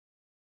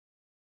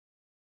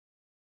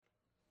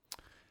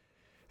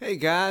Hey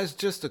guys,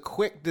 just a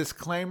quick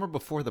disclaimer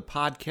before the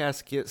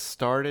podcast gets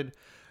started.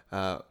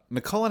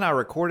 Nicole and I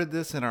recorded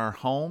this in our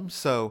home,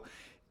 so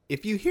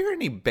if you hear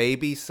any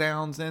baby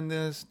sounds in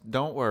this,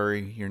 don't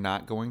worry, you're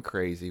not going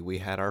crazy. We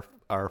had our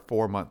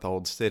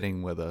 4-month-old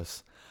sitting with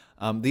us.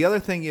 The other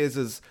thing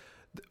is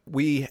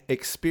we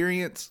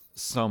experienced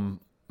some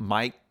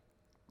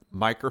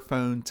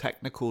microphone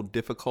technical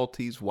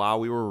difficulties while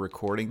we were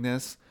recording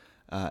this,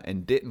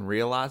 and didn't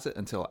realize it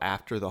until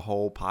after the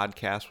whole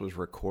podcast was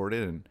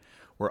recorded, and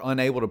we're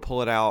unable to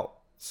pull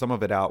some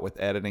of it out with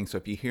editing. So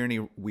if you hear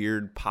any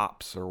weird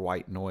pops or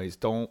white noise,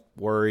 don't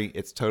worry.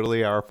 It's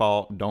totally our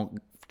fault. Don't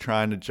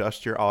try and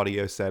adjust your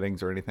audio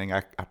settings or anything.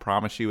 I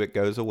promise you it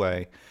goes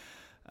away.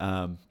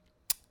 But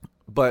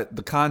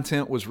the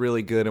content was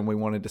really good and we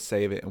wanted to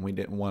save it, and we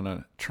didn't want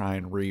to try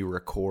and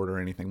re-record or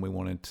anything. We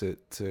wanted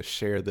to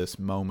share this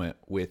moment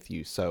with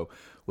you. So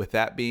with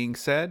that being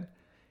said,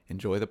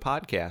 enjoy the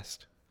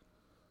podcast.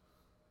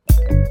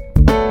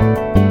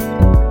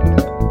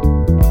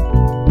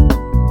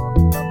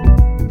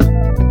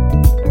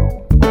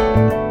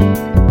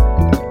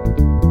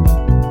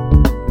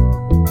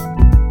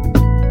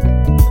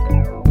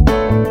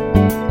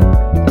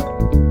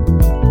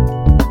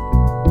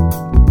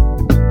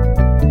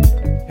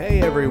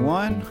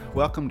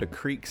 Welcome to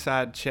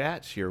Creekside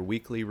Chats, your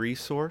weekly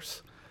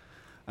resource.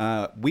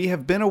 We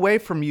have been away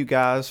from you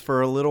guys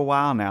for a little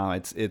while now.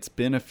 It's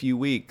been a few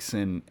weeks,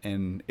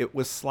 and it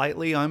was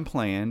slightly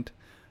unplanned,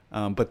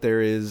 but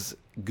there is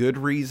good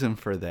reason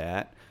for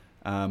that.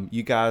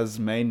 You guys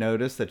may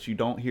notice that you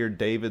don't hear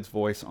David's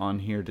voice on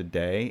here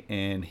today,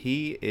 and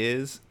he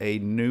is a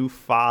new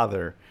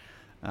father.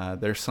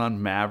 Their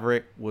son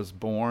Maverick was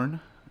born,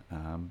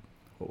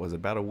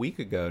 about a week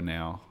ago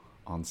now,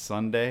 on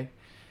Sunday.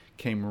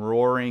 Came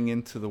roaring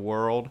into the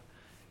world,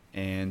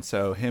 and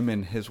so him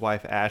and his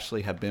wife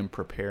Ashley have been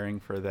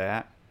preparing for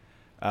that.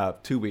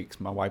 2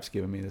 weeks. My wife's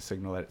given me the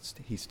signal that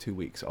he's 2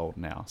 weeks old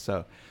now.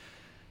 So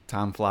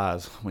time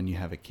flies when you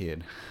have a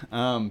kid.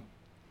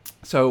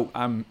 So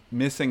I'm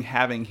missing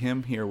having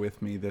him here with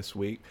me this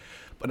week,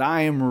 but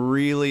I am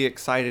really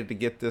excited to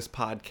get this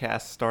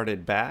podcast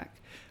started back.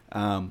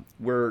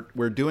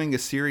 We're doing a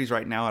series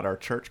right now at our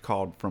church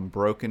called From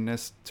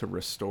Brokenness to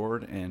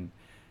Restored, and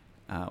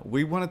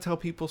we want to tell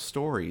people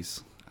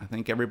stories. I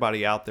think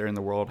everybody out there in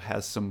the world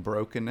has some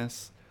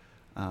brokenness,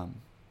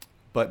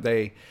 but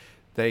they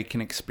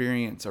can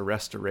experience a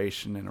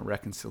restoration and a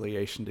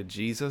reconciliation to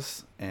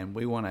Jesus, and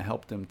we want to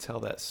help them tell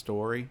that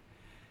story.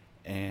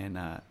 And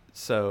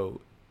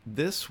so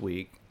this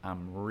week,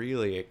 I'm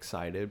really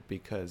excited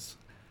because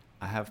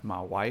I have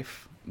my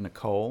wife,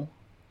 Nicole,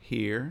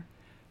 here.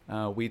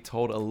 We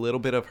told a little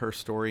bit of her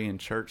story in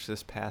church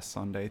this past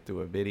Sunday through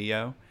a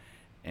video.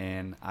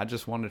 And I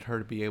just wanted her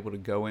to be able to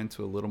go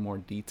into a little more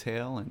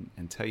detail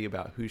and tell you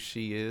about who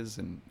she is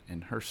and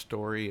her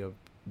story of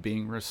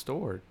being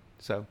restored.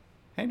 So,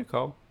 hey,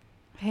 Nicole.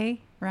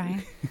 Hey,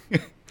 Ryan.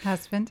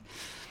 Husband.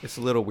 It's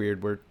a little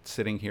weird. We're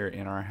sitting here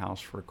in our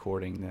house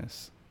recording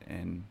this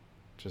and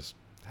just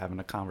having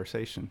a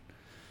conversation.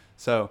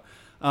 So,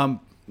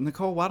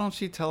 Nicole, why don't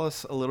you tell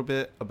us a little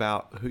bit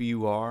about who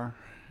you are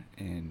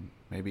and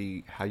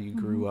maybe how you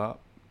grew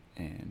up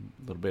and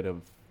a little bit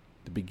of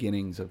the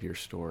beginnings of your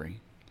story.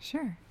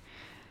 Sure.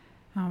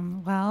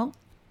 Well,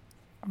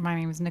 my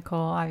name is Nicole,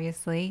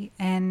 obviously,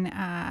 and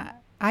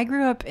I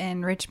grew up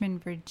in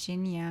Richmond,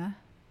 Virginia,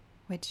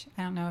 which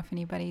I don't know if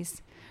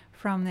anybody's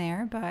from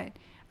there, but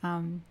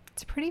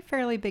it's a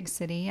fairly big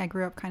city. I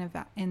grew up kind of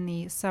in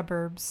the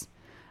suburbs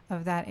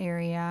of that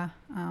area.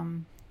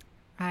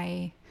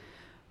 I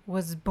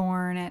was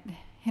born at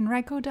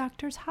Henrico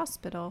Doctors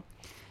Hospital,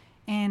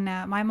 and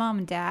my mom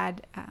and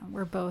dad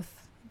were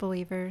both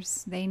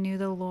believers. They knew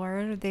the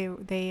Lord.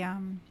 They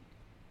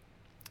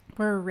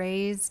were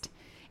raised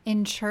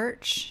in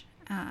church,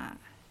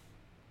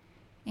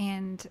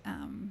 and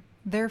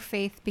their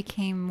faith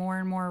became more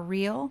and more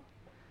real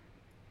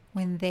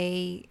when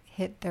they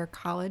hit their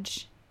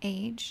college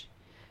age.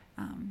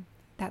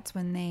 That's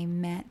when they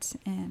met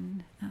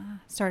and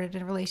started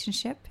a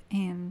relationship,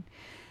 and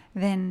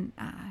then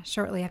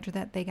shortly after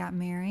that they got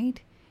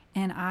married,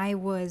 and I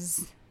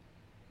was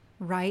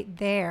right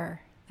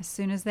there as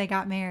soon as they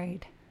got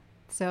married.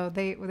 So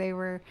they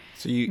were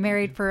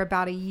married for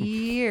about a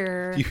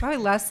year, probably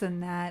less than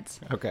that.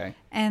 Okay.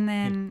 And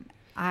then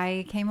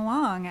I came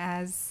along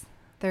as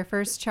their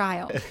first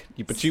child.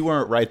 But you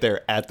weren't right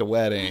there at the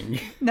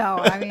wedding. No,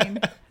 I mean,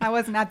 I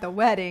wasn't at the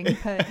wedding,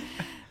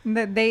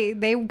 but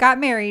they got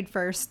married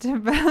first.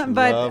 but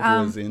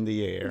Love was in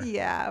the air.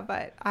 Yeah,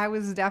 but I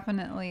was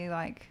definitely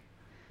like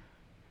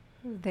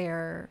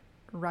there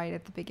right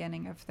at the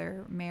beginning of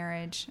their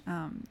marriage,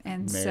 and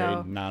married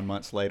so 9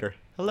 months later.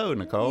 Hello,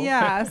 Nicole.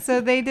 Yeah,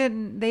 so they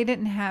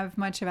didn't have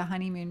much of a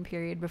honeymoon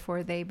period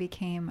before they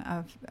became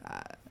a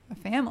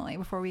family.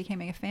 Before we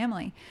became a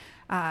family,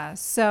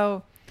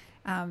 so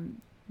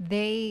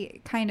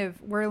they kind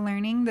of were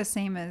learning the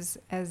same as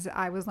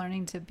I was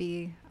learning to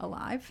be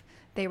alive.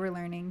 They were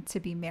learning to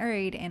be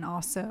married and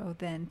also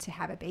then to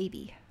have a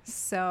baby.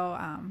 So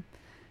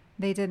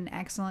they did an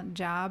excellent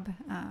job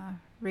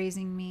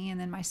raising me. And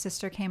then my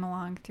sister came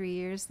along 3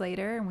 years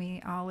later, and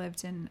we all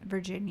lived in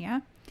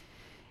Virginia.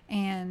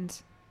 And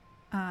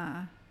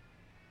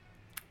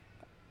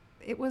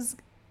it was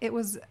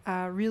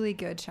a really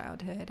good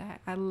childhood.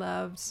 I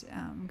loved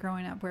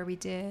growing up where we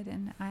did,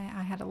 and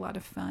I had a lot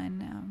of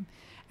fun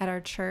at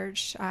our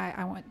church.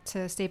 I went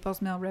to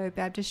Staples Mill Road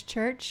Baptist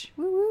Church,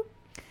 woo woo,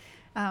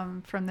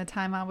 from the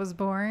time I was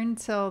born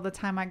till the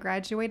time I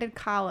graduated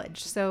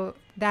college. So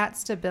that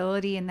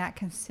stability and that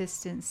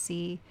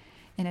consistency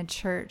in a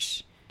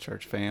church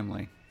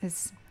family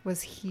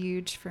was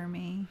huge for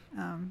me.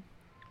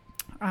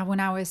 When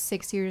I was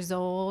 6 years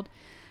old,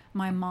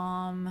 my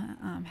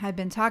mom had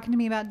been talking to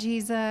me about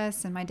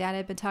Jesus, and my dad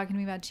had been talking to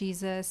me about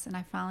Jesus, and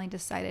I finally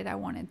decided I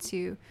wanted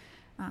to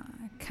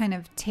kind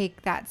of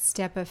take that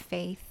step of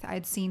faith.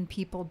 I'd seen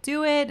people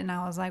do it, and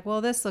I was like,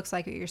 well, this looks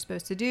like what you're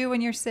supposed to do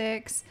when you're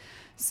 6.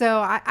 So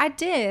I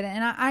did,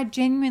 and I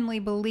genuinely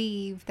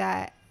believe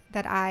that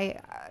I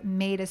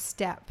made a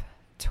step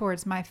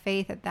towards my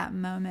faith at that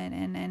moment,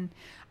 and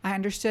I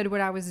understood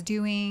what I was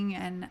doing,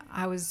 and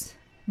I was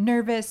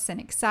nervous and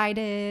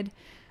excited.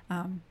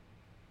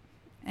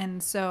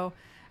 And so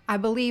I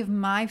believe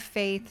my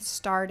faith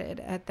started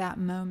at that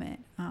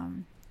moment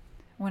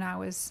when I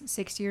was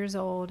 6 years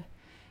old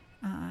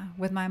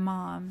with my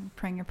mom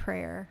praying a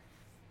prayer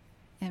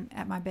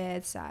at my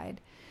bedside.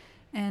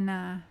 And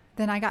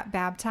then I got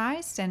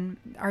baptized, and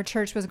our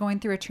church was going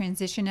through a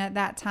transition at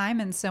that time.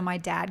 And so my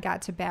dad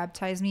got to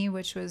baptize me,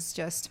 which was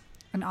just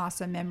an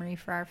awesome memory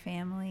for our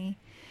family.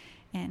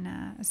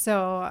 And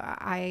so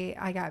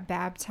I got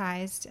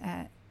baptized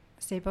at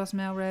Staples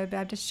Mill Road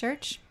Baptist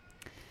Church.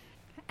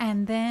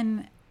 And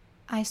then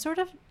I sort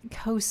of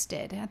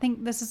coasted. I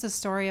think this is a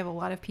story of a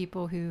lot of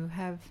people who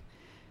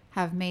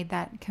have made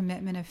that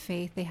commitment of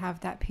faith. They have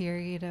that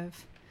period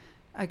of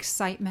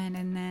excitement,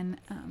 and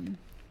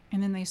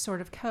then they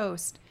sort of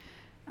coast.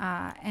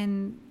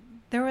 And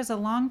there was a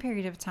long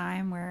period of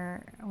time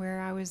where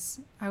I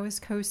was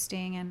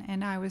coasting,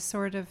 and I was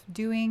sort of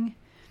doing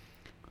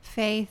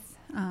faith,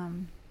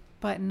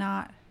 but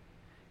not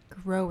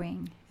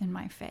growing in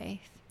my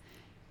faith.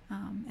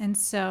 And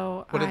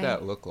so what did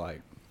that look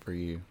like for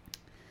you?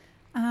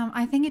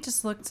 I think it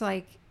just looked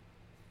like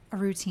a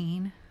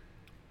routine.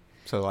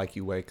 So like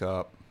you wake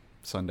up,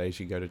 Sundays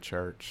you go to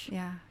church.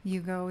 Yeah,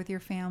 you go with your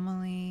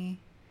family.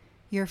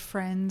 Your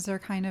friends are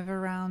kind of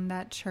around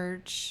that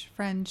church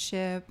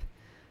friendship.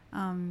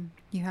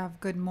 You have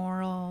good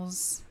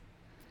morals.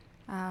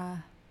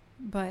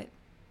 But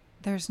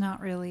there's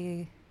not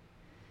really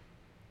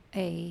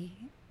a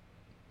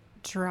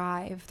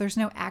drive. There's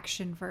no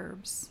action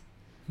verbs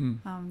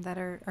that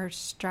are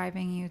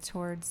striving you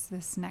towards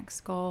this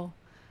next goal.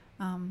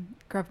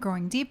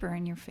 Growing deeper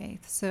in your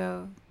faith.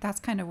 So that's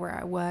kind of where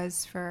I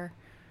was for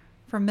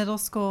middle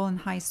school and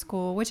high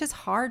school, which is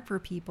hard for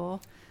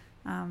people.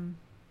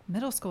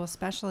 Middle school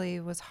especially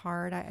was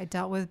hard. I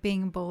dealt with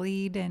being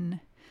bullied, and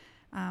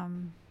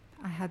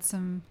I had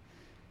some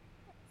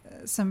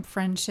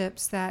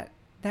friendships that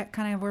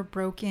kind of were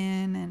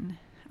broken,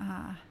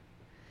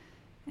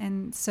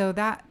 and so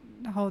that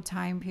whole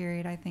time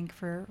period, I think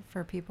for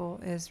people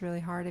is really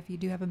hard. If you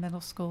do have a middle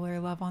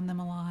schooler, love on them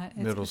a lot.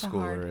 Middle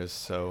schooler is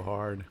so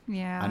hard.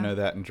 Yeah. I know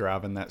that in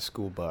driving that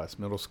school bus.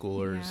 Middle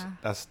schoolers,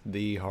 that's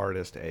the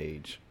hardest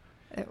age.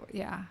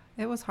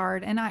 It was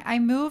hard. And I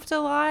moved a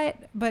lot,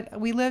 but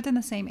we lived in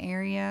the same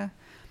area.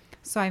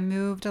 So I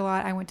moved a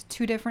lot. I went to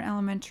 2 different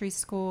elementary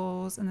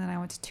schools, and then I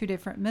went to 2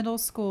 different middle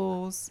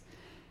schools,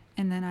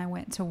 and then I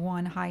went to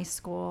 1 high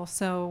school.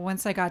 So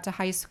once I got to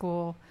high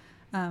school,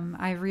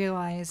 I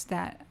realized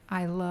that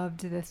I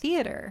loved the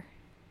theater.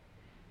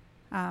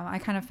 I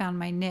kind of found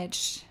my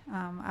niche.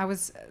 I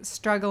was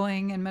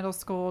struggling in middle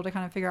school to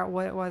kind of figure out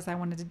what it was I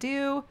wanted to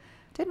do.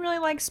 Didn't really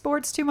like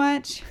sports too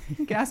much.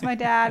 You can ask my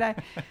dad.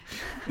 I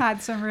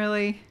had some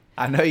really...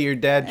 I know your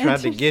dad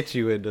tried to get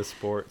you into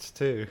sports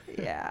too.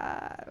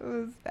 Yeah, it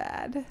was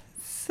bad.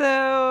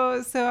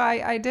 So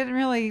I didn't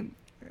really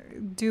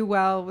do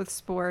well with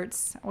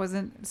sports. I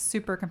wasn't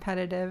super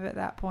competitive at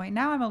that point.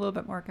 Now I'm a little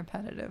bit more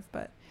competitive,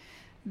 but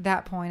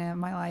that point in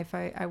my life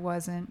I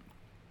wasn't.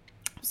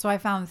 So I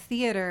found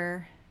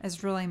theater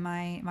as really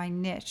my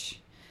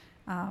niche.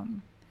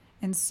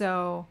 And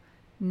so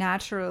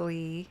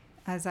naturally,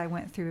 as I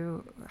went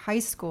through high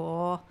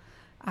school,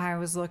 I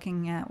was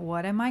looking at,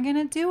 what am I going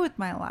to do with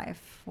my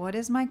life? What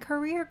is my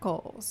career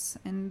goals?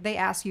 And they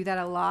ask you that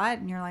a lot,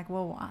 and you're like,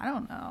 well, I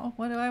don't know.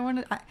 What do I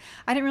want to...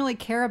 I didn't really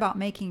care about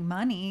making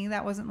money.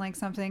 That wasn't like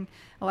something...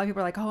 A lot of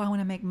people are like, oh, I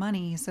want to make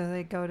money. So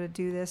they go to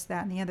do this,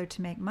 that, and the other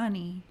to make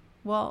money.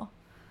 Well,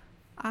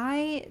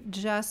 I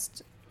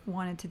just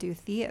wanted to do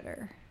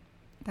theater.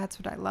 That's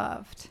what I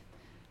loved.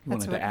 You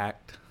wanted to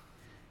act?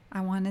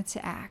 I wanted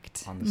to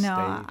act. On the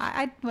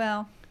stage?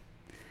 Well...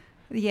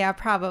 Yeah,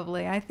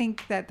 probably. I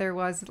think that there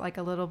was like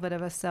a little bit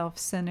of a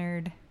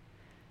self-centered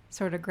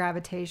sort of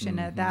gravitation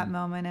at that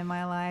moment in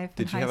my life.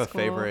 Did you have a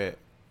favorite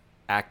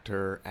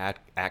actor,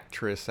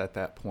 actress at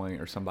that point,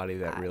 or somebody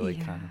that really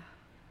kind of...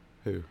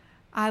 Who?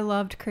 I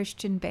loved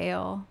Christian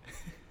Bale.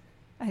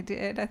 I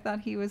did. I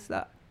thought he was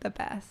the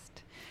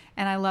best.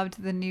 And I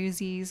loved the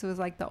Newsies. It was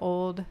like the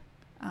old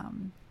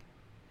um,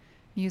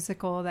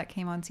 musical that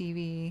came on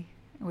TV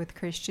with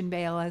Christian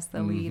Bale as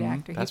the lead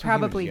actor. That's He when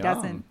he was probably young.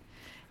 doesn't.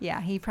 Yeah,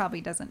 he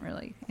probably doesn't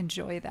really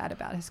enjoy that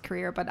about his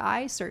career, but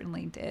I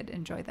certainly did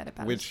enjoy that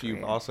about his Which career.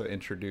 you've also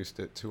introduced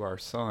it to our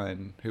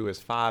son, who is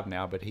 5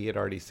 now, but he had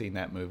already seen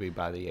that movie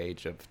by the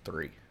age of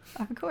 3.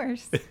 Of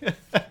course.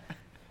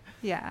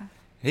 Yeah.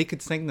 He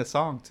could sing the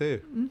song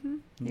too.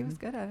 He was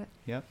good at it.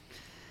 Yep.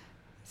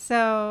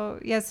 So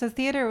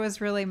theater was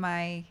really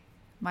my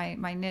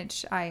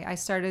niche. I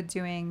started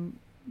doing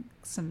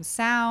some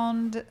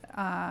sound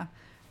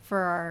for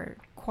our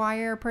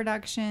choir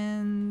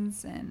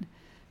productions, and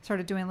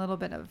started doing a little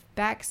bit of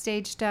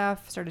backstage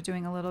stuff, started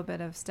doing a little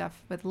bit of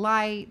stuff with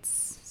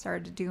lights,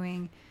 started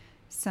doing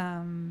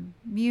some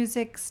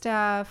music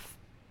stuff.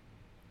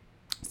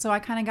 So I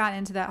kind of got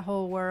into that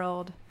whole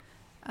world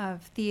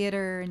of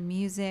theater and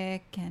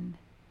music and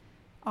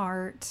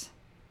art.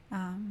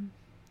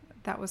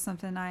 That was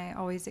something I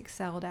always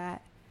excelled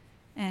at.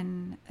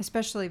 And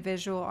especially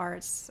visual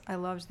arts. I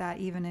loved that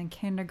even in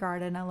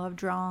kindergarten. I loved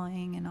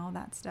drawing and all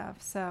that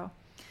stuff. So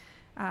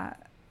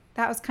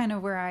that was kind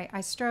of where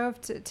I strove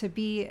to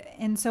be.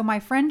 And so my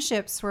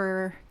friendships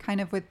were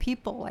kind of with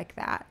people like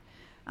that.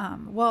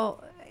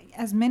 Well,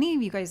 as many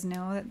of you guys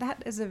know,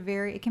 that is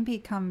it can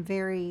become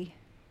very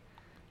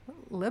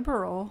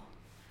liberal.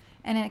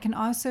 And it can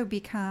also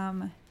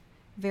become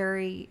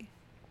very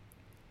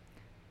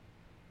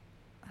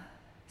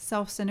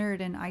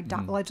self-centered and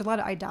there's a lot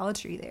of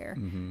idolatry there.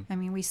 I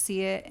mean, we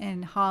see it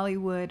in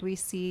Hollywood. We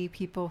see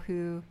people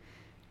who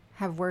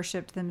have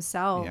worshipped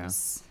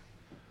themselves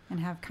and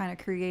have kind of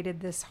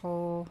created this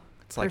whole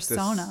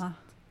persona.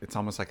 It's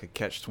almost like a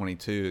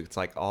catch-22. It's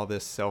like all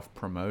this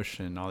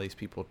self-promotion, all these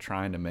people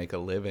trying to make a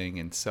living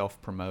and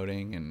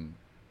self-promoting and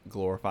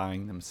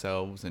glorifying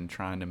themselves and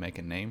trying to make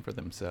a name for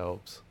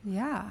themselves.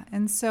 Yeah.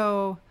 And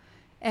so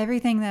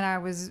everything that I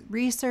was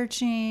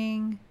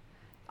researching,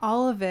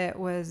 all of it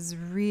was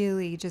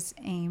really just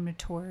aimed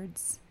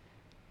towards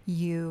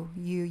you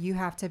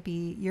have to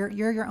be, you're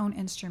your own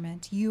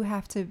instrument. You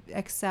have to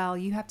excel.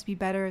 You have to be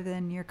better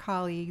than your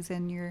colleagues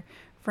and your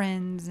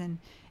friends. And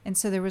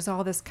so there was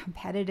all this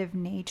competitive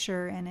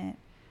nature in it.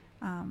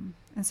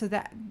 And so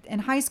that in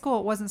high school,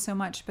 it wasn't so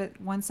much, but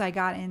once I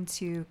got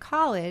into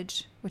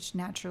college, which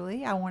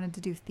naturally I wanted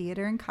to do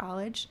theater in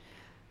college,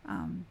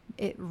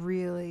 it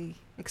really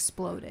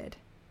exploded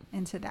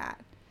into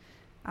that.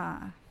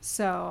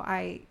 So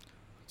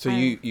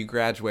you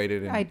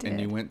graduated and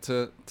you did. went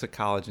to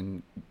college,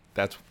 and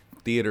that's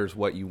theater's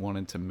what you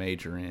wanted to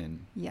major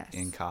in. Yes.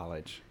 In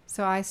college.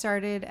 So I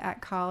started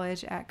at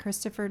college at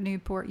Christopher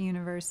Newport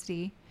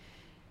University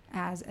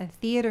as a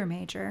theater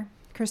major.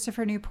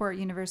 Christopher Newport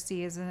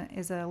University is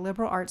a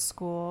liberal arts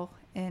school,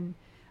 and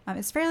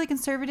it's fairly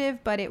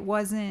conservative, but it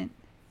wasn't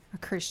a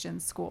Christian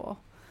school.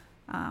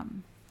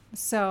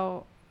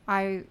 So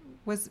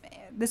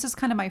this is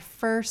kind of my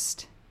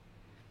first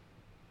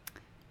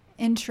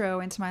intro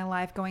into my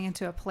life, going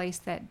into a place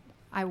that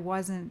I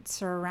wasn't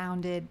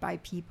surrounded by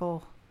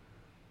people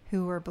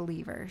who were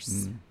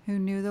believers, who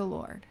knew the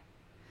Lord.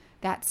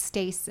 That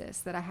stasis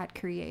that I had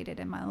created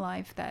in my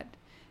life, that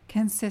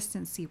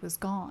consistency was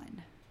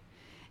gone.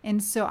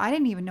 And so I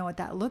didn't even know what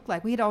that looked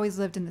like. We had always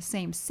lived in the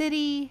same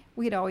city.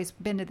 We had always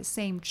been to the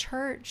same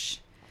church.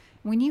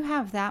 When you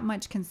have that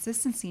much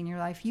consistency in your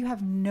life, you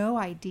have no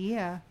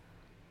idea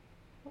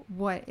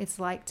what it's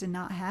like to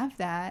not have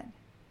that.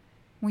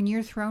 When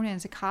you're thrown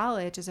into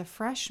college as a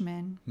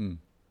freshman,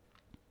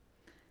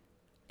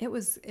 it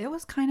was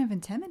kind of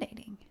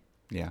intimidating.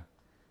 Yeah.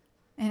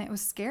 And it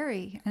was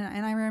scary.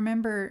 And I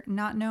remember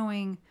not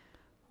knowing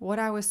what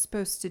I was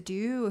supposed to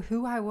do,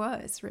 who I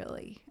was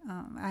really.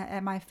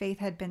 My faith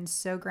had been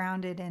so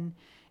grounded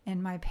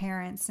in my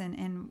parents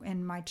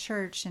and my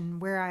church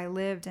and where I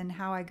lived and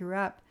how I grew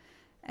up,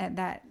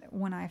 that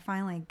when I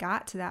finally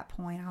got to that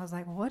point, I was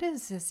like, what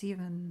is this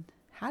even?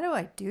 How do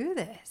I do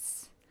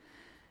this?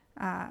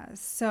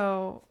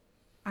 So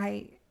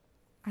I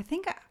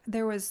think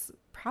there was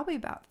probably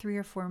about 3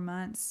 or 4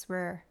 months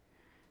where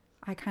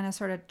I kind of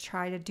sort of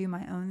tried to do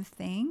my own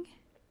thing.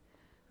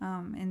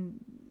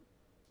 And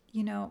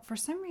you know, for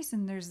some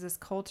reason, there's this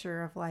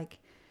culture of like,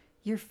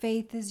 your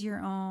faith is your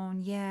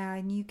own. Yeah.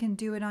 And you can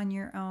do it on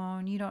your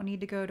own. You don't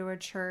need to go to a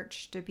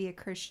church to be a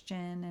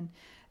Christian. And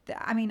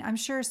I mean, I'm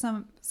sure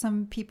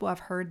some people have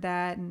heard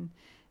that, and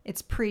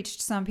it's preached.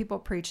 Some people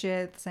preach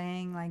it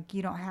saying like,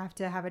 you don't have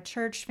to have a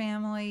church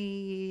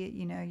family.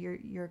 You know,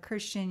 you're a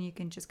Christian. You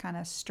can just kind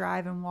of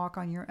strive and walk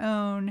on your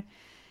own.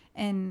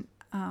 And,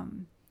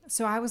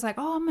 so I was like,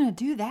 oh, I'm going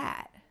to do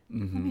that.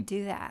 Let me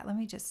do that. Let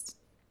me just,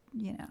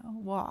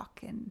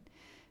 walk and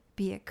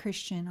be a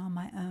Christian on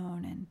my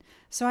own. And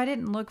so I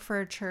didn't look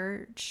for a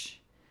church.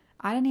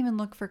 I didn't even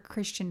look for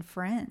Christian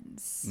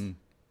friends.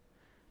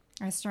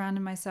 I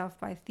surrounded myself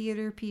by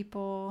theater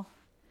people,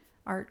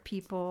 art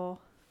people,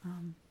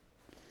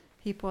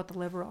 people at the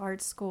liberal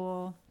arts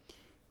school,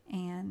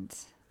 and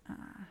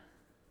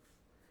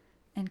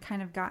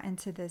kind of got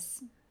into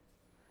this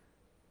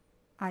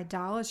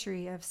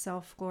idolatry of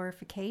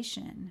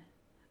self-glorification.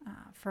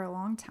 for a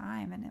long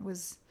time, and it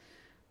was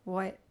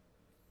what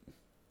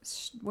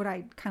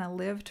I kind of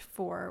lived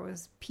for,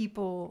 was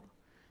people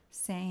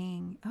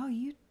saying, "Oh,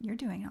 you're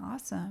doing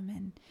awesome,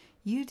 and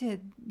you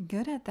did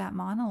good at that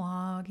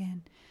monologue,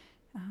 and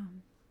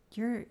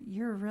you're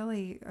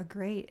really a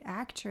great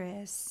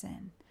actress,"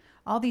 and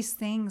all these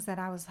things that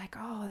I was like,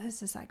 "Oh,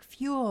 this is like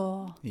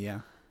fuel."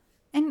 Yeah.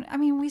 And I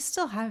mean, we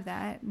still have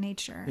that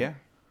nature. Yeah.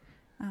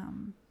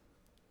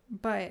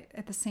 But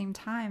at the same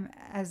time,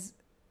 as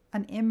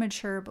an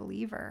immature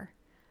believer,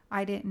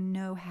 I didn't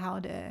know how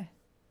to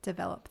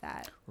develop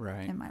that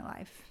Right. in my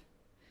life.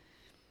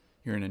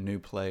 You're in a new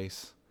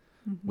place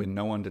with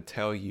no one to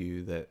tell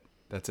you that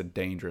that's a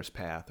dangerous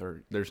path,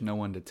 or there's no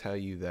one to tell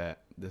you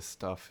that this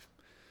stuff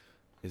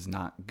is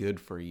not good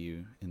for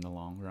you in the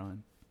long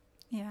run.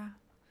 Yeah.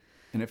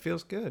 And it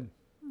feels good.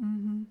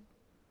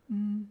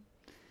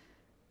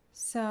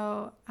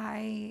 So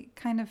I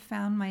kind of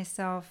found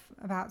myself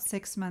about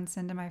 6 months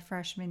into my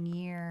freshman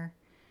year,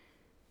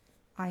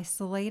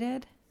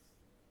 isolated,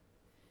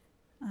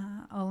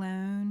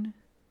 alone,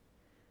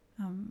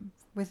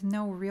 with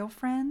no real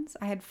friends.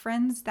 I had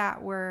friends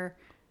that were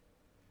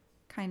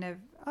kind of,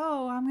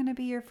 "Oh, I'm going to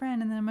be your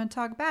friend, and then I'm going to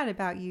talk bad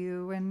about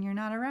you when you're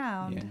not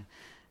around." Yeah.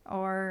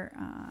 Or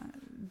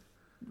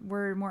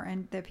were more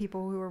the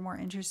people who were more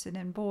interested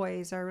in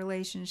boys or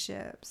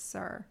relationships,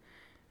 or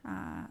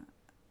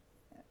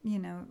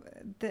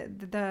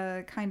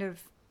the kind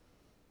of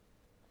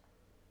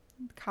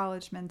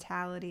college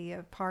mentality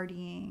of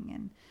partying.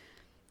 And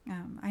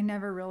I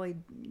never really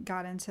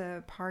got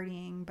into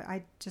partying, but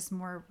I just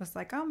more was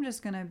like, "Oh, I'm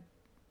just gonna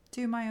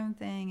do my own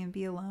thing and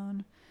be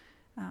alone."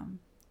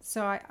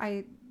 So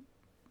I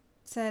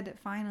said,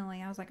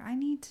 finally, I was like, I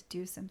need to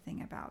do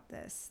something about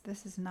this.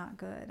 This is not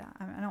good.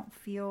 I don't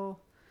feel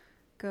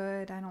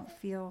good. I don't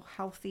feel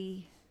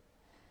healthy.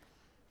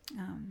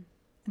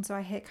 And so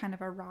I hit kind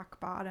of a rock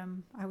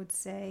bottom, I would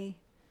say,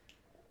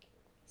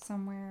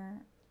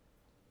 somewhere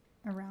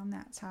around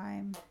that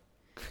time.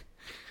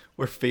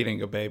 We're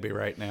feeding a baby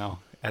right now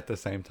at the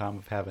same time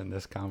of having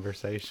this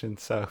conversation.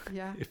 So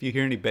Yeah. if you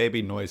hear any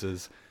baby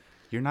noises,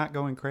 you're not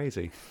going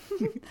crazy.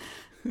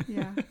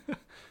 Yeah.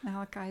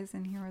 Malachi's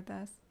in here with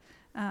us.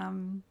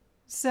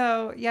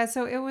 So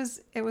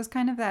it was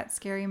kind of that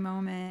scary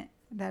moment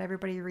that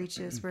everybody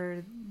reaches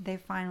where they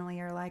finally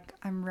are like,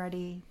 "I'm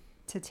ready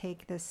to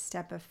take this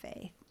step of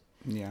faith.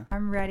 Yeah.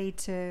 I'm ready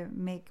to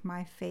make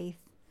my faith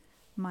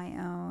my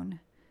own."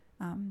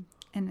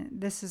 And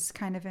this is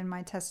kind of in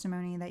my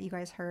testimony that you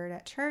guys heard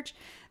at church.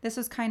 This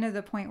was kind of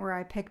the point where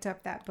I picked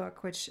up that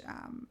book, which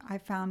I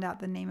found out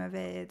the name of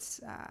it. It's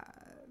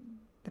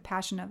The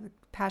Passion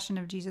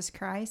of Jesus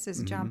Christ. Is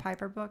a John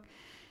Piper book.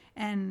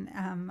 And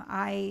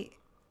I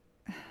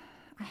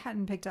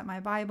hadn't picked up my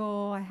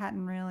Bible. I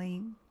hadn't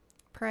really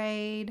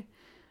prayed.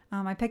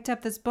 I picked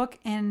up this book,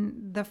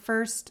 and the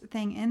first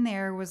thing in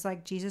there was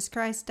like, "Jesus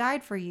Christ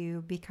died for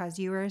you because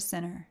you were a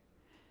sinner."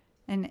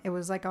 And it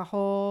was like a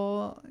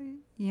whole,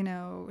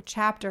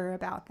 chapter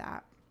about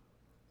that.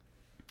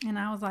 And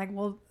I was like,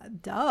 well,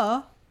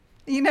 duh.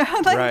 Like,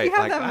 right. you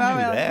have Like, that I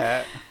moment. knew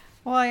that.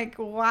 Like,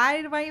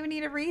 why do I even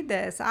need to read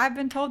this? I've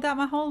been told that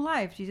my whole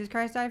life. Jesus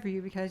Christ died for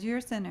you because you're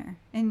a sinner.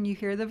 And you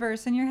hear the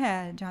verse in your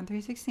head, John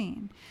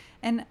 3:16.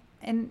 And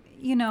I'm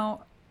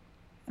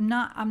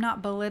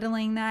not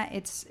belittling that.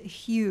 It's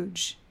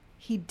huge.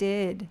 He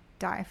did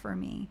die for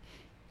me.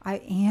 I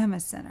am a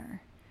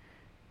sinner.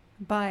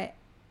 But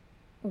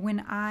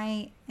when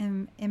I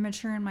am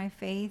immature in my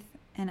faith,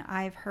 and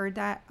I've heard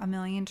that a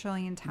million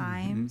trillion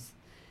times,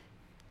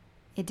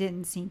 it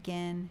didn't sink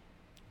in.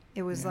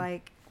 It was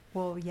like,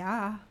 well,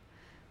 yeah.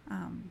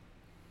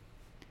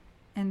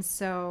 And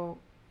so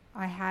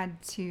I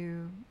had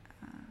to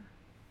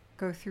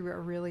go through a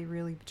really,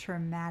 really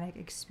traumatic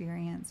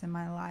experience in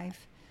my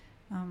life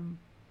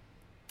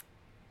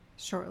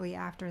shortly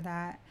after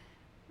that,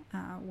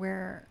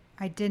 where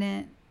I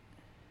didn't,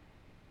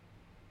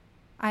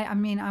 I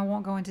mean, I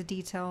won't go into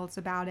details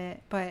about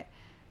it, but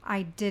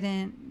I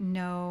didn't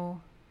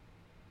know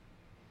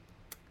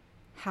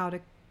how to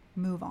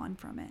move on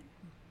from it.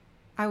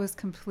 I was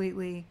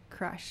completely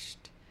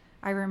crushed.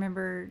 I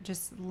remember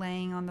just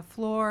laying on the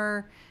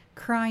floor,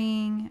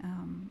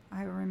 crying.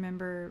 I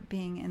remember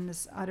being in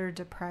this utter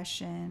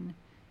depression,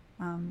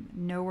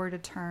 nowhere to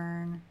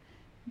turn.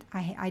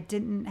 I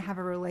didn't have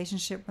a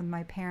relationship with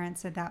my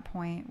parents at that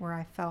point where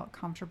I felt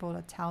comfortable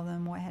to tell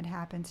them what had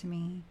happened to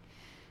me.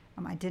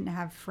 I didn't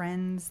have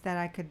friends that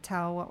I could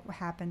tell what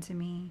happened to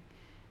me.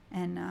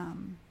 And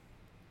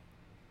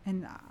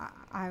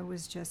I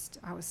was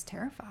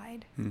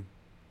terrified.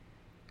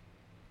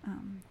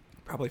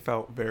 Probably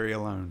felt very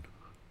alone.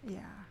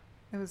 Yeah,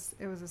 it was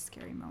a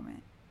scary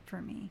moment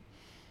for me.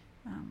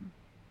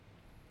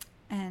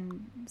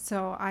 And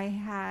so I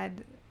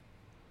had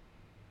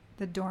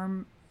the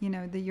dorm,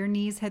 your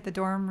knees hit the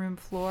dorm room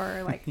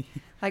floor,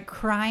 like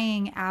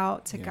crying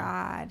out to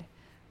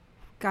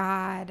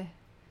God,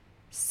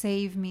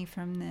 save me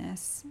from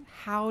this.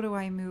 How do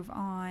I move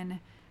on?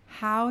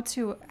 How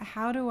do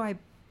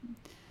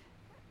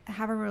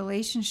have a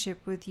relationship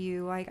with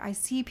you. Like, I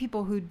see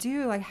people who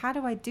do. Like, how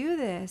do I do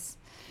this?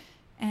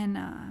 And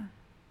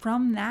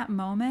from that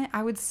moment,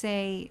 I would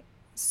say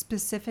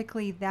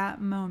specifically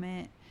that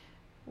moment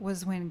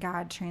was when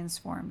God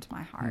transformed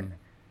my heart.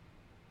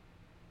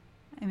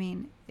 I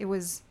mean, I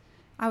was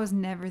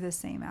never the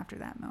same after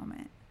that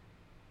moment.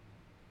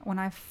 When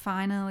I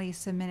finally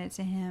submitted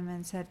to him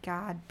and said,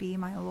 God, be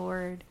my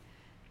Lord,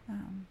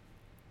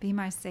 be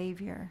my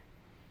Savior,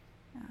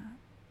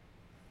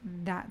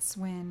 that's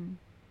when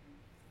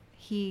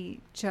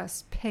he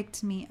just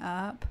picked me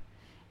up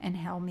and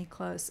held me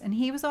close. And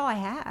he was all I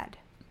had.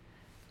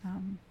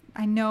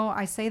 I know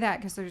I say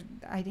that because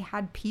I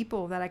had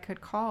people that I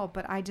could call,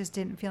 but I just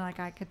didn't feel like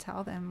I could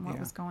tell them what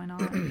was going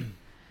on.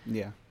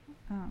 Yeah.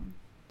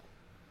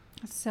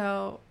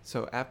 So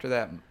after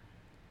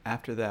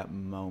that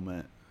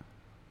moment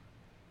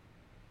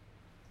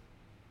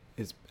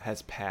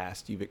has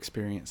passed, you've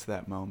experienced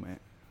that moment.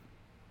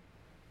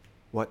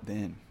 What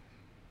then?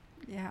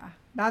 Yeah,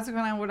 that's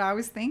what I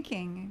was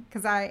thinking,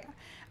 because I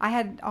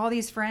had all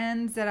these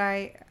friends that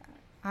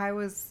I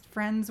was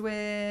friends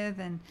with,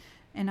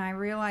 and I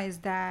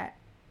realized that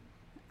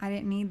I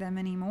didn't need them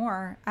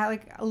anymore. I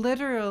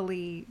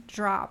literally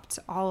dropped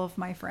all of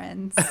my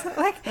friends.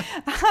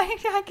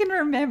 I can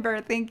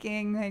remember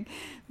thinking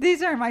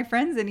these aren't my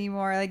friends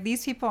anymore.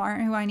 These people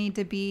aren't who I need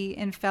to be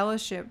in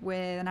fellowship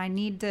with, and I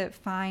need to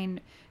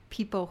find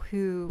people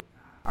who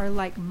are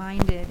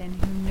like-minded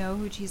and who know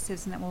who Jesus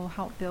is and that will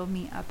help build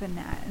me up in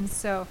that. And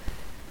so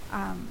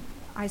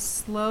I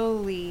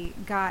slowly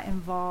got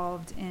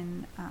involved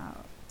in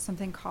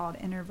something called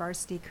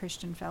InterVarsity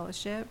Christian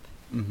Fellowship.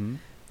 Mm-hmm.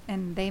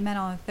 And they met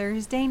on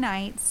Thursday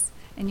nights,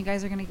 and you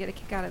guys are going to get a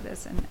kick out of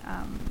this. And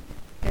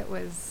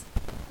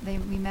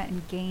we met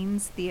in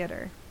Gaines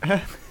Theater.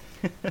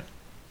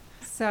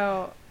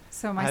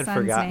 So my I'd son's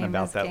forgotten name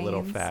about is that Gaines.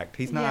 little fact.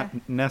 He's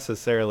not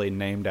necessarily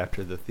named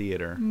after the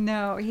theater.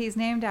 No, he's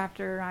named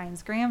after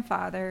Ryan's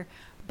grandfather,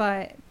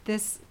 but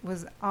this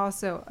was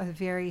also a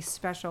very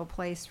special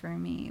place for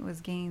me. It was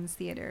Gaines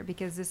Theater,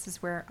 because this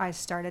is where I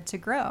started to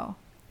grow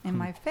in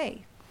my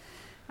faith.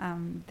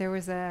 There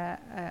was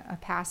a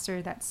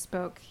pastor that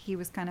spoke. He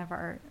was kind of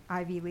our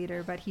Ivy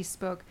leader, but he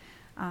spoke.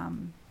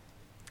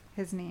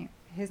 His name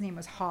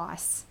was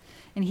Haas,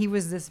 and he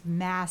was this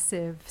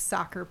massive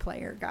soccer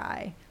player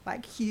guy,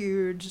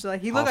 huge.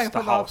 He looked like a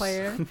football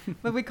player,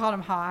 but we called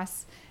him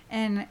Haas.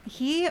 And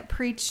he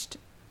preached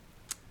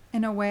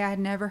in a way I'd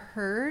never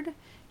heard.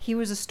 He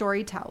was a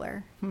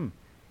storyteller.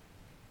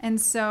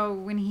 And so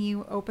when he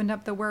opened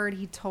up the Word,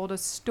 he told a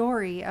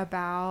story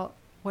about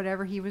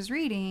whatever he was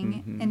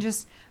reading, and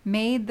just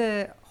made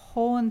the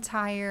whole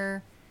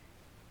entire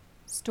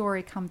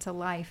story come to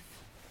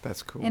life.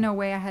 That's cool. In a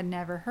way I had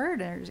never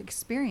heard or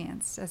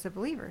experienced as a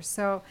believer.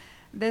 So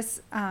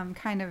this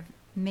kind of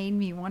made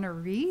me want to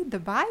read the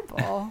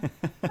Bible,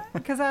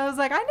 because I was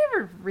like, I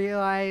never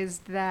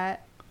realized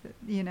that,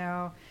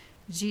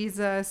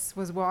 Jesus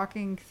was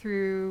walking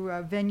through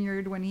a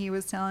vineyard when he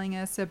was telling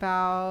us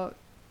about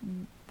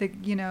the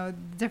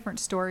different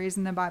stories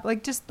in the Bible,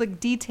 just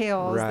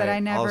details that I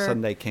never. All of a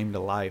sudden they came to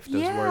life.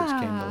 Those words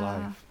came to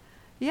life.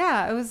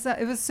 Yeah, it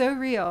was so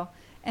real.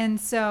 And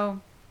so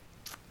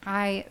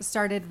I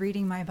started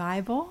reading my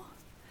Bible,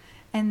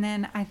 and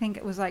then I think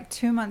it was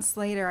 2 months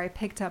later I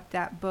picked up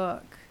that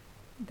book,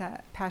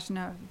 that Passion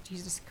of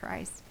Jesus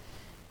Christ,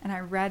 and I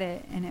read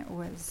it, and it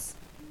was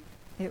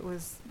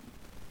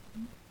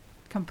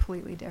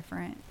completely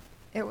different.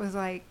 It was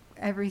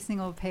every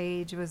single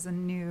page was a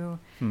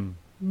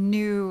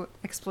new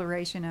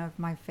exploration of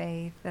my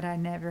faith that I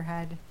never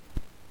had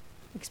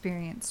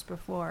experienced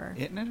before.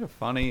 Isn't it a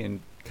funny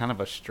and kind of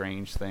a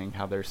strange thing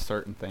how there's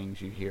certain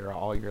things you hear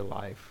all your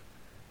life,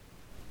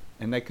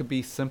 and they could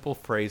be simple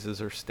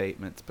phrases or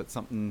statements, but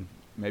something,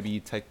 maybe you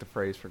take the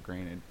phrase for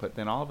granted, but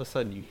then all of a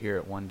sudden you hear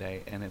it one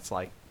day, and it's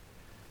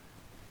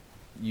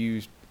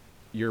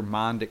your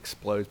mind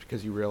explodes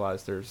because you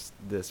realize there's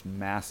this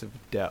massive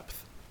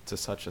depth to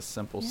such a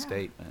simple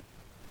statement.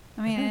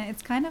 I mean,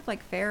 it's kind of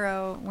like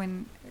Pharaoh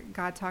when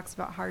God talks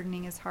about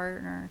hardening his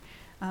heart, or,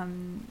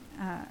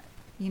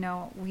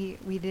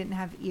 we didn't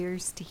have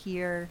ears to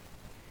hear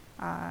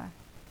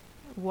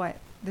what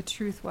the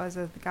truth was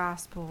of the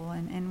gospel.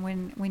 And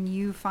when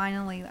you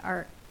finally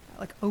are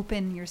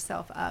open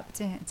yourself up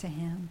to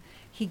him,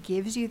 he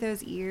gives you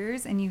those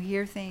ears, and you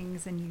hear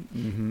things, and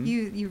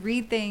you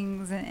read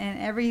things, and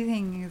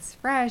everything is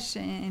fresh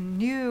and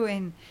new,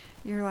 and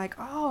you're like,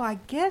 oh, I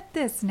get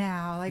this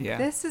now.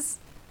 This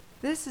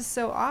is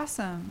so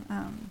awesome.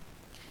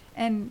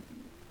 And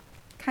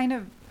kind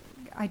of,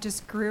 I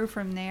just grew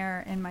from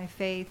there in my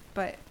faith,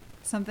 but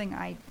something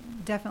I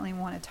definitely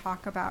want to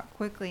talk about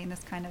quickly, and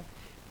this kind of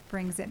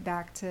brings it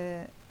back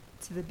to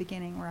the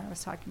beginning where I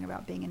was talking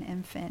about being an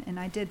infant. And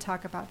I did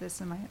talk about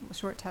this in my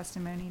short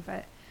testimony,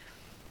 but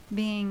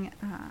being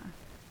an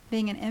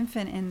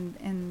infant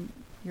in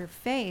your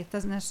faith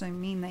doesn't necessarily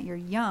mean that you're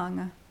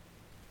young,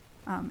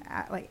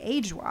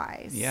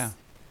 age-wise. Yeah.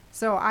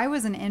 So I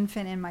was an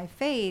infant in my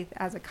faith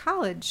as a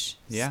college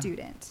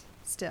student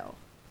still.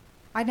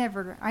 I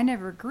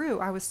never grew.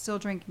 I was still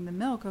drinking the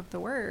milk of the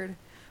word,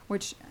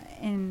 which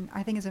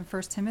I think is in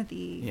First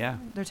Timothy. Yeah.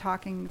 They're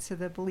talking to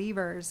the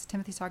believers.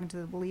 Timothy's talking to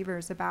the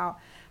believers about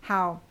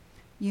how,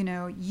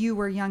 you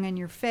were young in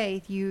your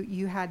faith.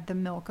 You had the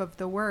milk of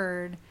the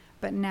word,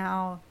 but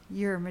now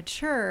you're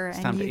mature. It's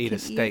and time you to eat can a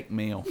steak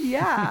meal.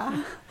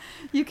 Yeah.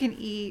 You can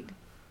eat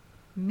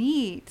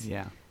meat.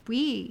 Yeah.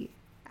 We,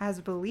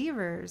 as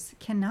believers,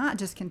 cannot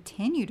just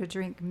continue to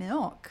drink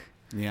milk.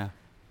 Yeah.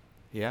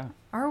 Yeah.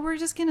 Or we're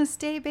just going to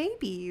stay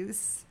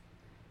babies.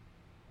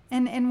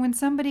 And when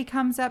somebody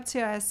comes up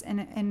to us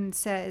and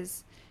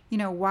says,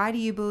 why do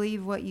you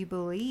believe what you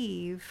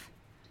believe?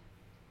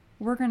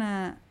 We're going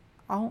to,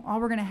 all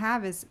we're going to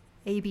have is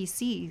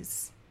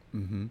ABCs.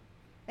 Mm-hmm.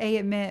 A,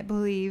 admit,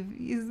 believe,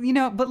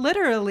 but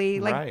literally,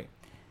 like, right.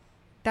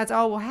 That's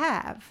all we'll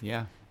have.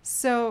 Yeah.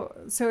 So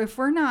if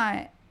we're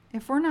not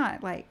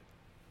like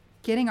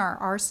getting our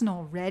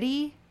arsenal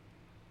ready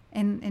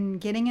and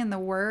getting in the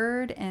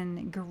word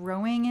and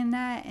growing in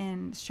that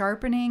and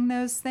sharpening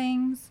those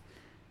things,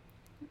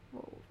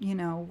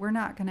 we're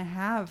not going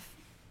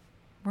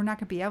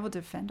to be able to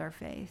defend our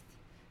faith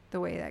the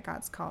way that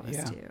God's called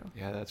us to.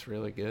 Yeah, that's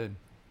really good.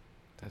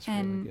 That's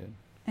really good.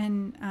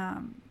 And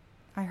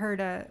I heard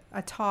a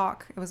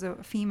talk. It was a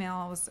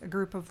female. It was a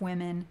group of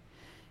women,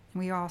 and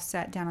we all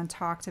sat down and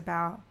talked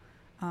about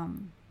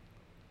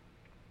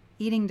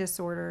eating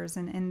disorders,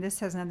 and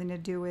this has nothing to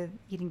do with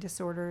eating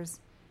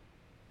disorders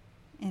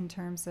in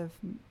terms of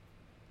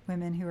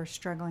women who are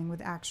struggling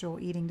with actual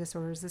eating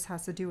disorders. This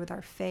has to do with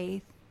our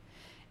faith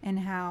and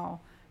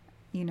how,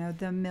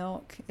 the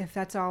milk, if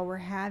that's all we're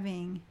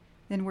having,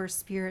 then we're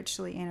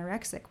spiritually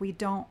anorexic. We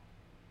don't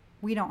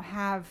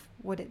have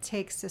what it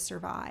takes to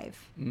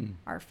survive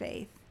our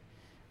faith.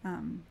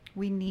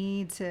 We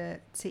need to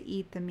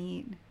eat the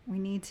meat. We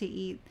need to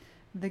eat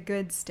the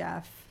good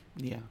stuff.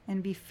 Yeah.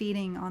 And be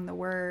feeding on the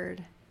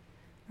word.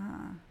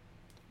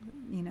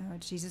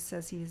 Jesus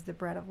says he's the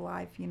bread of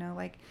life,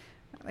 like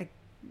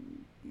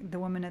the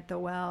woman at the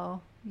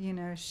well,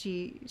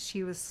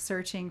 she was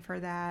searching for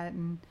that,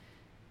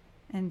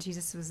 and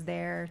Jesus was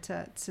there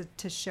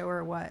to show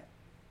her what,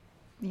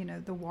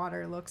 the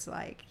water looks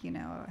like, him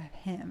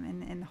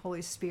and the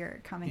Holy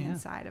Spirit coming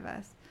inside of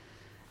us.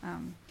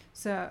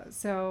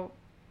 So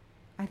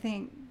I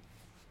think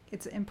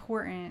it's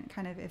important,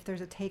 kind of, if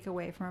there's a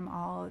takeaway from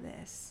all of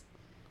this,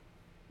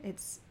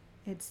 it's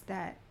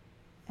that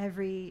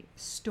every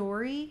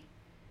story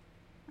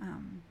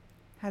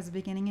has a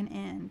beginning and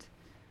end.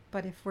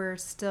 But if we're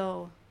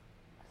still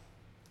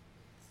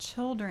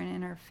children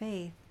in our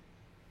faith,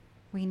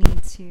 we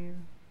need to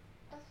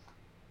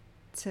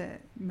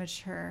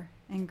mature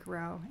and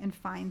grow and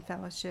find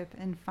fellowship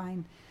and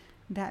find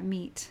that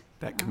meat.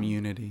 That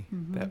community,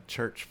 that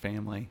church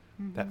family,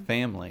 that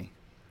family.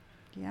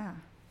 Yeah.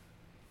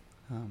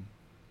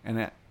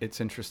 And it's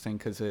interesting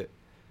because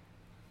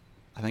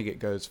I think it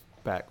goes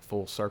back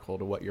full circle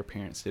to what your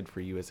parents did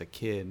for you as a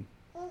kid.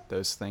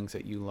 Those things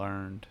that you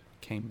learned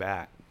came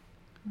back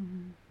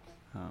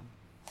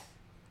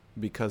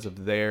because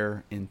of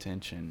their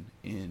intention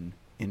in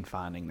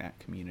finding that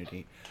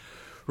community.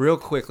 Real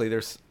quickly,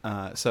 there's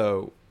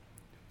so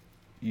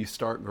you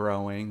start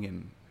growing,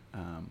 and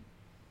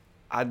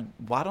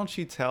why don't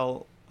you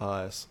tell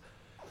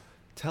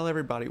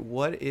everybody,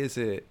 what is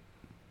it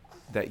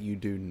that you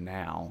do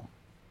now,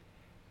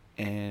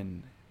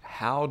 and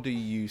how do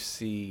you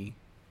see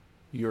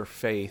your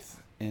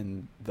faith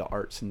in the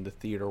arts and the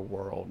theater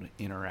world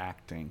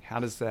interacting? How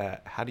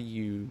do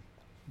you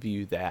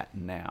view that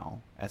now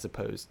as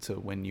opposed to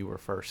when you were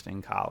first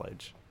in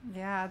college?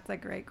 Yeah, it's a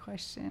great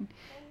question.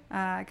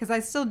 Because I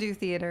still do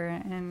theater,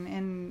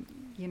 and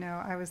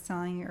I was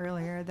telling you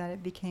earlier that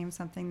it became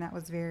something that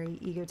was very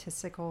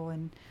egotistical,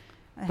 and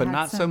but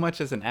not so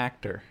much as an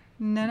actor.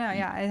 No,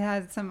 yeah, it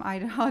had some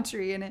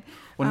idolatry in it.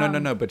 Well,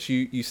 no, but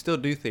you still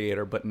do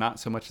theater, but not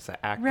so much as an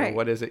actor. Right.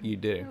 What is it you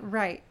do?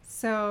 Right.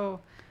 So,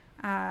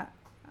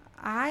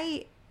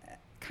 I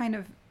kind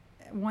of,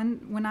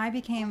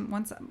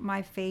 once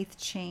my faith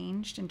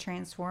changed and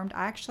transformed,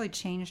 I actually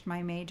changed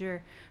my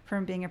major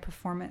from being a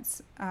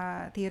performance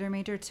theater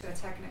major to a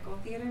technical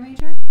theater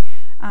major.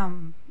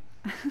 I'm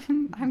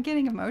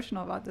getting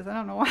emotional about this. I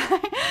don't know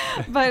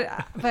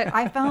why, but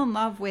I fell in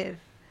love with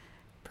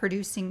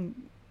producing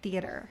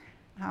theater,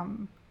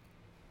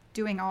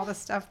 doing all the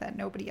stuff that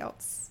nobody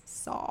else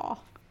saw.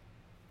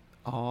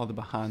 All the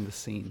behind the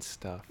scenes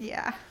stuff.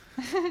 Yeah.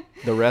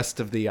 The rest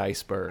of the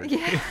iceberg.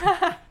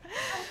 Yeah.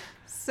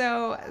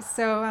 So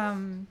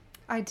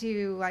I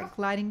do like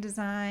lighting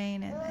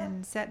design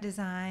and set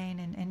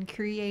design and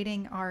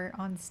creating art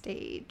on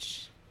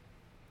stage.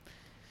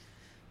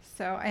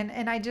 So,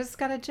 and I just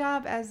got a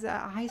job as a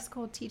high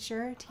school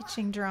teacher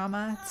teaching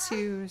drama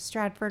to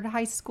Stratford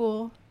High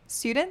School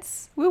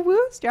students. Woo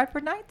woo,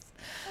 Stratford Knights.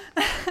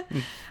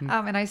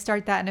 And I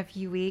start that in a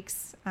few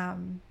weeks.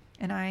 And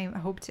I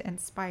hope to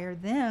inspire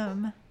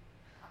them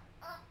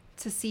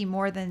to see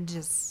more than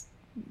just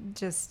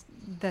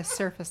the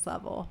surface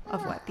level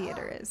of what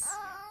theater is.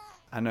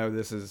 I know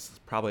this is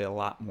probably a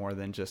lot more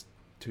than just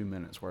 2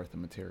 minutes worth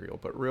of material,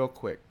 but real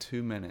quick,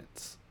 2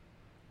 minutes.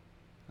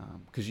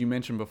 Because you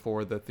mentioned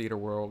before the theater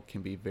world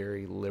can be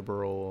very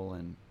liberal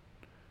and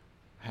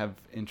have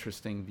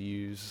interesting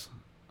views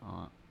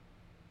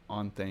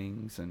on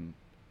things and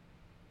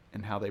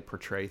how they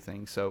portray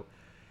things. So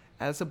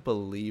as a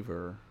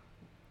believer,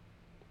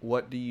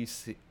 what do you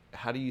see?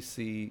 How do you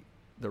see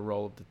the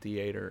role of the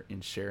theater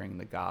in sharing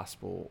the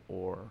gospel,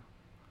 or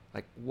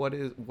like what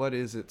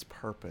is its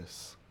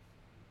purpose?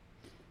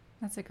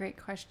 That's a great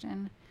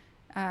question.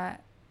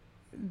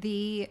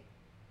 The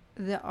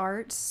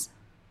arts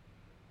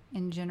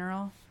in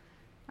general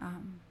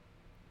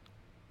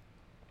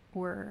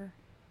were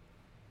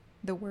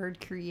the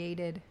word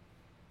created.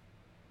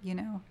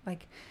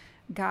 Like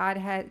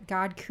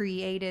God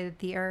created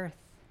the earth.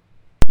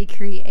 He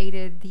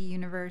created the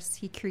universe.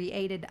 He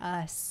created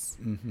us.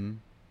 Mm-hmm.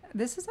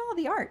 This is all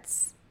the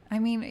arts. I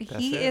mean,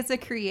 He is a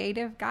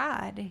creative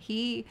God.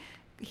 He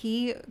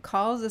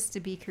calls us to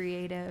be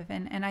creative,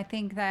 and I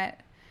think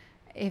that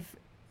if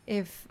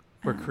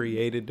we're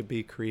created to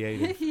be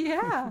creative.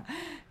 Yeah.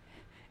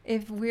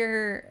 If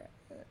we're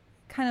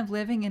kind of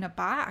living in a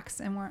box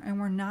and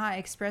we're not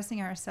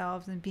expressing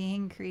ourselves and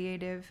being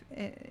creative,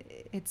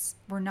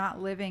 we're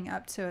not living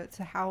up to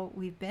how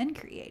we've been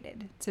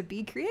created to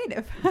be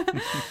creative.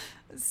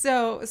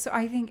 So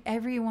I think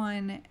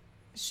everyone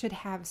should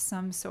have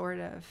some sort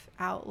of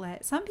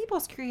outlet. Some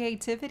people's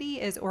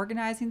creativity is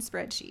organizing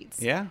spreadsheets.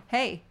 Yeah.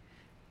 Hey,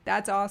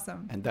 that's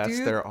awesome. And that's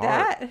their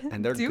art.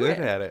 And they're good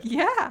at it.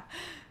 Yeah.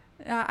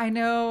 I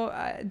know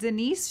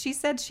Denise, she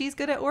said she's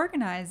good at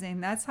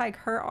organizing. That's like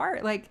her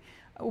art. Like,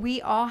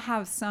 we all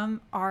have some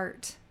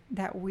art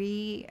that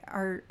we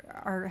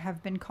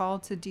have been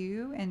called to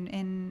do,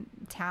 and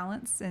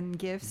talents and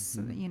gifts,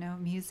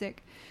 mm-hmm.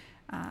 Music.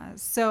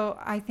 So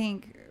I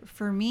think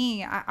for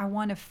me, I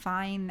want to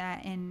find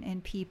that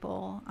in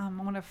people. I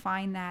want to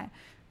find that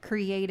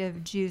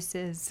creative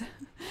juices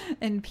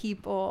in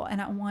people,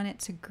 and I want it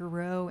to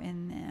grow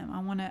in them. I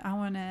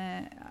want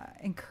to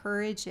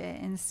encourage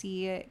it and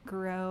see it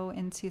grow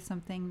into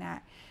something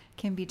that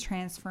can be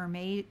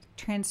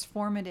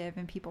transformative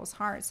in people's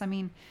hearts. I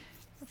mean,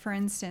 for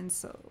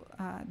instance,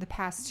 the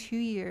past 2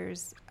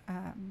 years,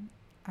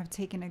 I've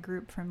taken a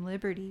group from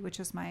Liberty, which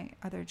is my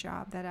other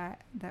job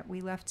that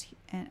we left,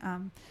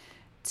 and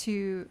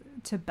to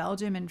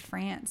Belgium and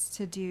France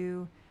to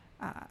do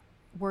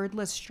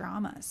wordless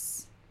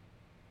dramas.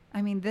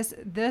 I mean,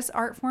 this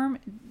art form,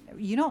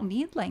 you don't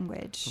need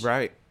language.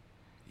 Right.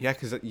 Yeah,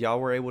 because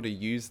y'all were able to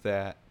use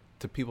that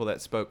to people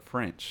that spoke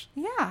French.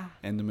 Yeah.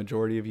 And the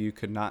majority of you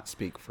could not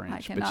speak French.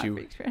 I cannot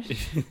speak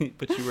French.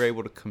 But you were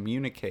able to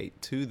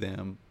communicate to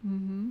them.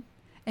 Mm-hmm.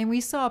 And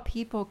we saw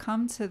people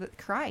come to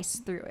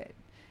Christ through it,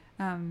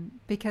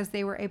 because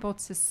they were able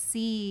to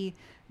see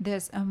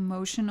this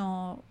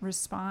emotional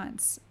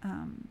response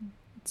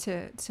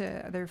to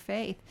their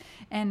faith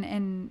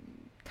and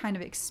kind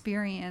of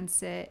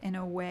experience it in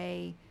a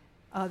way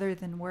other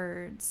than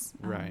words.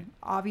 Right.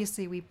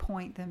 Obviously, we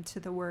point them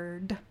to the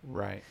word.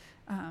 Right.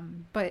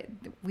 But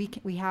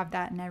we have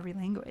that in every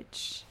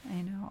language,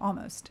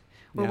 almost.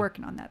 We're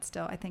working on that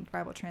still. I think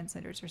Bible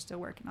translators are still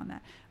working on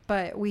that.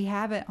 But we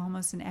have it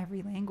almost in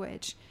every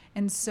language.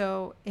 And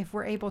so if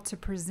we're able to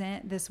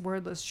present this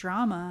wordless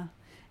drama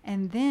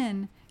and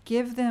then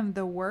give them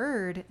the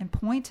word and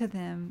point to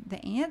them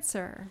the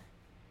answer,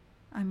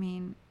 I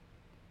mean,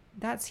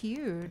 that's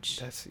huge.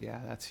 That's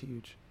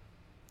huge.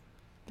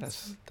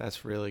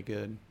 That's really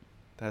good.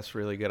 That's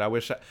really good. I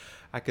wish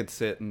I could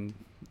sit and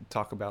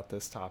talk about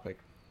this topic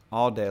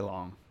all day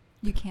long.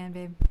 You can,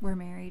 babe. We're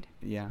married.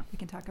 Yeah. We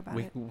can talk about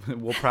it.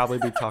 We'll probably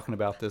be talking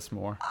about this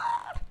more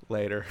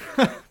later,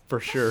 for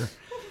sure.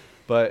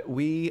 But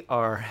we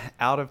are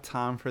out of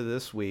time for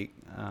this week.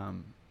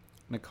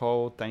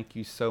 Nicole, thank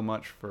you so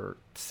much for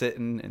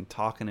sitting and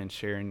talking and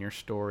sharing your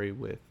story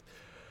with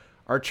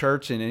our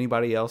church and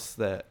anybody else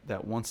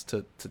that wants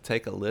to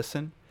take a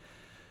listen.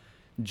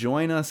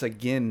 Join us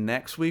again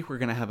next week. We're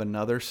going to have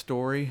another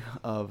story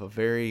of a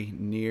very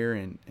near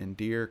and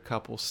dear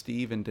couple,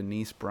 Steve and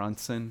Denise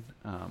Brunson.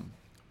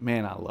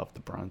 Man, I love the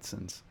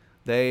Brunsons.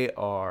 They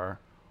are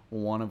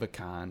one of a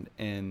kind.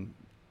 And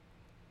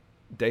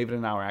David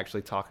and I were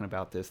actually talking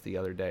about this the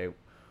other day.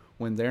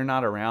 When they're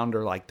not around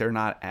or like they're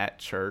not at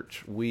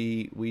church,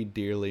 we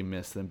dearly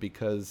miss them,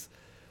 because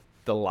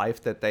the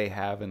life that they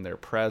have and their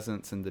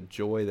presence and the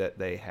joy that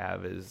they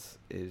have is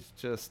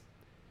just,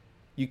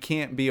 you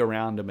can't be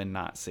around them and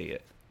not see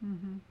it.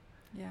 Mm-hmm.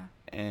 Yeah.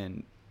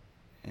 And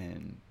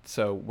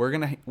so we're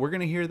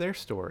gonna hear their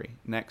story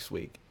next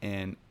week,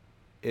 and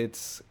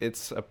it's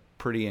a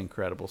pretty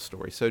incredible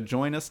story. So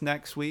join us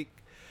next week.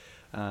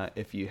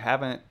 If you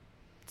haven't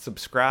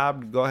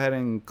subscribed, go ahead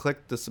and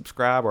click the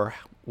subscribe or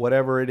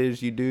whatever it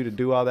is you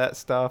do all that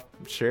stuff.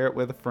 Share it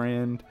with a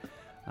friend.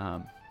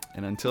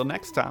 And until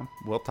next time,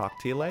 we'll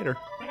talk to you later.